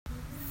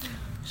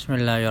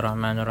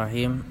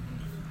Bismillahirrahmanirrahim.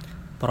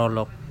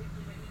 Prologue.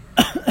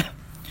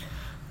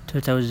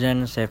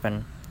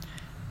 2007.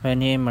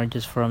 When he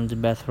emerges from the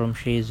bathroom,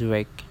 she is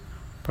awake,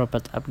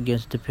 propped up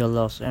against the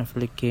pillows and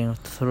flicking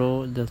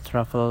through the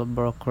travel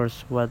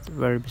brochures what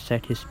were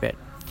beside his bed.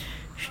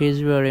 She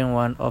is wearing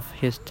one of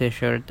his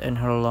t-shirts and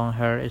her long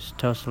hair is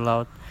tousled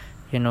out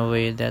in a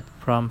way that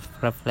prompts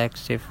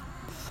reflexive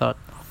thought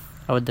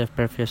of the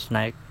previous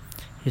night.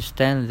 He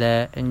stands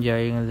there,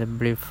 enjoying the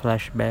brief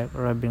flashback,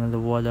 rubbing the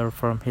water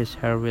from his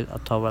hair with a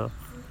towel.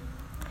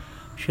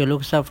 She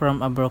looks up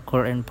from a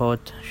brochure and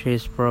thought she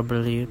is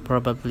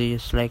probably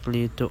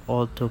slightly too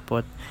old to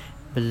put,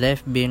 but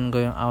they've been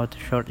going out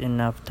short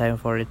enough time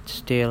for it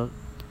still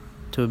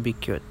to be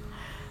cute.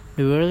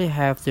 Do we really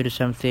have to do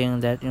something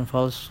that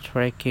involves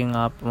trekking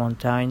up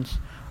mountains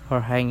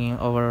or hanging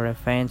over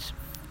ravines?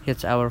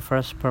 It's our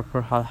first proper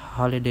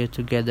holiday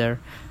together,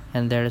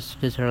 and there's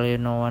literally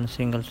no one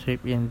single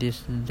trip in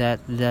this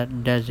that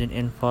doesn't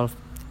involve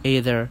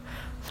either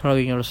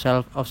throwing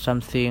yourself off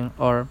something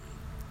or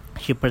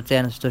she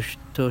pretends to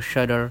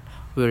shudder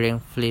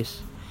wearing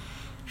fleece.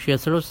 She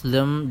throws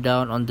them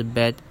down on the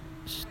bed,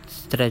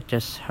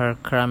 stretches her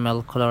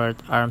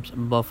caramel-colored arms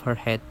above her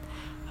head.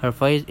 Her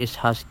voice is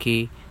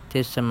husky,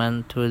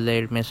 testament to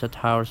their missed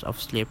hours of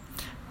sleep.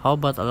 How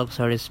about a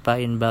luxury spa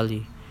in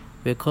Bali?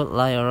 We could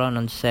lie around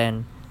on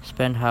sand,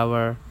 spend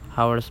hours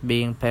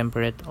being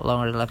pampered,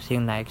 long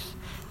relaxing nights.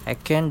 I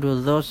can do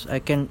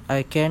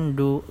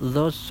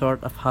those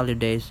sort of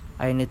holidays.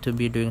 I need to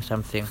be doing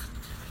something.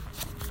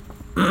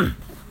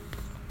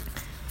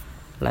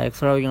 Like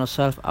throwing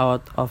yourself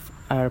out of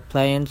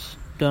airplanes.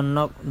 Don't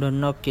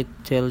knock it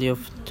till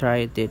you've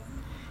tried it.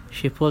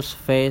 She pulls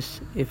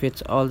face. If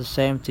it's all the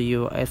same to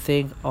you, I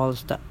think I'll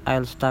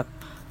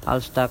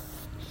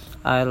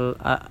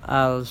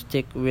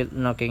stick with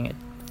knocking it.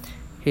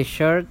 His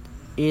shirt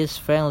is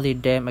faintly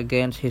damp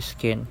against his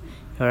skin.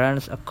 He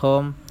runs a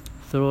comb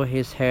through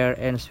his hair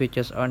and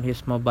switches on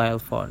his mobile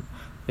phone,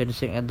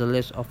 glancing at the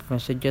list of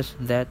messages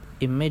that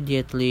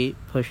immediately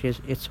pushes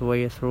its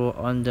way through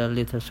on the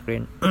little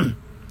screen.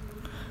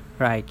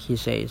 Right, he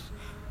says.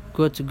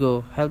 Good to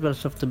go. Help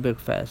yourself to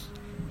breakfast.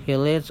 He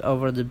leans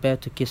over the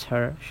bed to kiss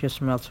her. She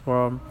smells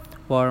warm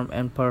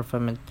and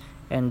perfumed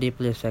and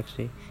deeply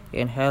sexy. He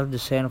inhales the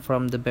scent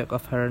from the back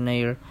of her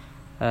neck,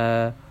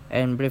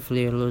 and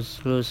briefly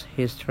lose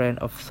his train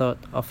of thought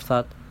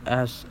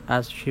as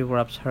she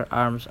wraps her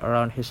arms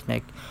around his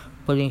neck,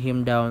 pulling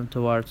him down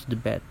towards the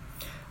bed.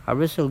 Are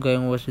we still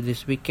going west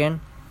this weekend?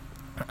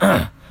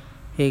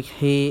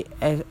 He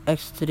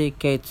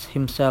extricates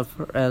himself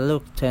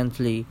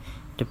reluctantly.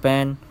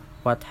 Depend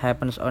what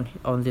happens on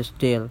this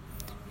deal.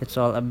 It's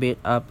all a bit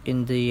up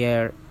in the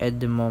air at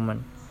the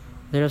moment.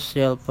 There's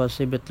still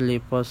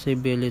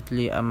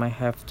possibility I might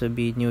have to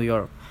be New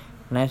York.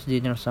 Nice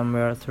dinner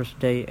somewhere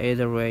Thursday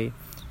either way.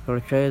 Your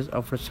choice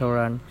of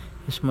restaurant.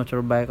 His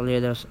motorbike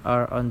leaders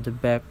are on the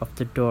back of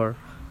the door,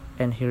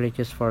 and he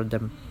reaches for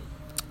them.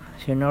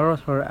 She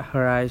narrows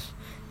her eyes.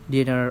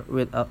 Dinner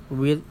with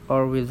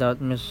or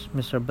without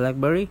Mr.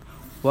 Blackberry?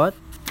 What?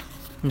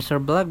 Mr.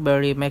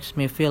 Blackberry makes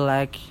me feel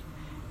like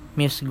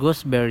Miss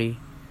Gooseberry.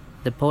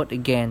 The poet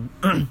again.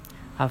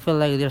 I feel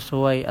like there's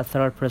a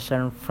third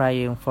person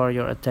vying for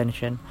your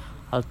attention.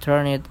 I'll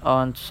turn it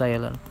on to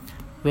silent.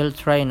 Will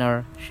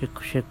Trainer, she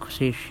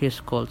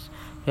scolds.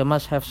 You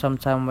must have some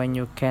time when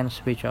you can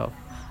switch off.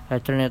 I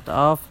turned it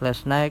off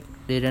last night,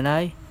 didn't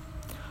I?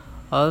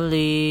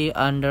 Only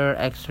under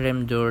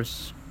extreme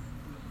duress.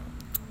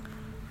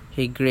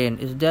 He grinned.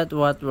 Is that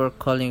what we're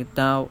calling it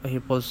now? He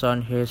pulls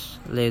on his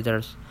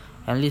leathers,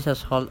 and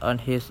Lisa's hold on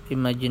his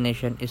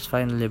imagination is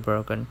finally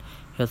broken.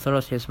 He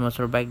throws his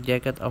motorbike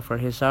jacket over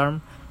his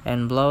arm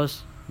and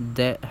blows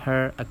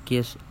her a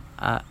kiss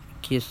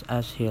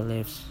as he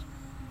leaves.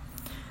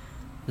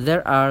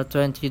 There are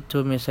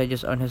 22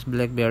 messages on his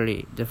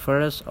BlackBerry, the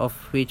first of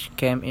which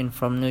came in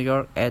from New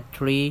York at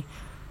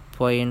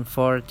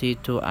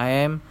 3:42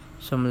 a.m.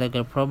 Some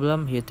legal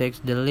problem. He takes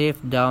the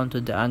lift down to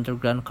the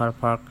underground car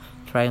park,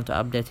 trying to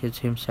update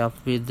himself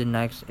with the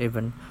next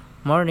event.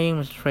 Morning,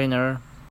 Mr. Trainer.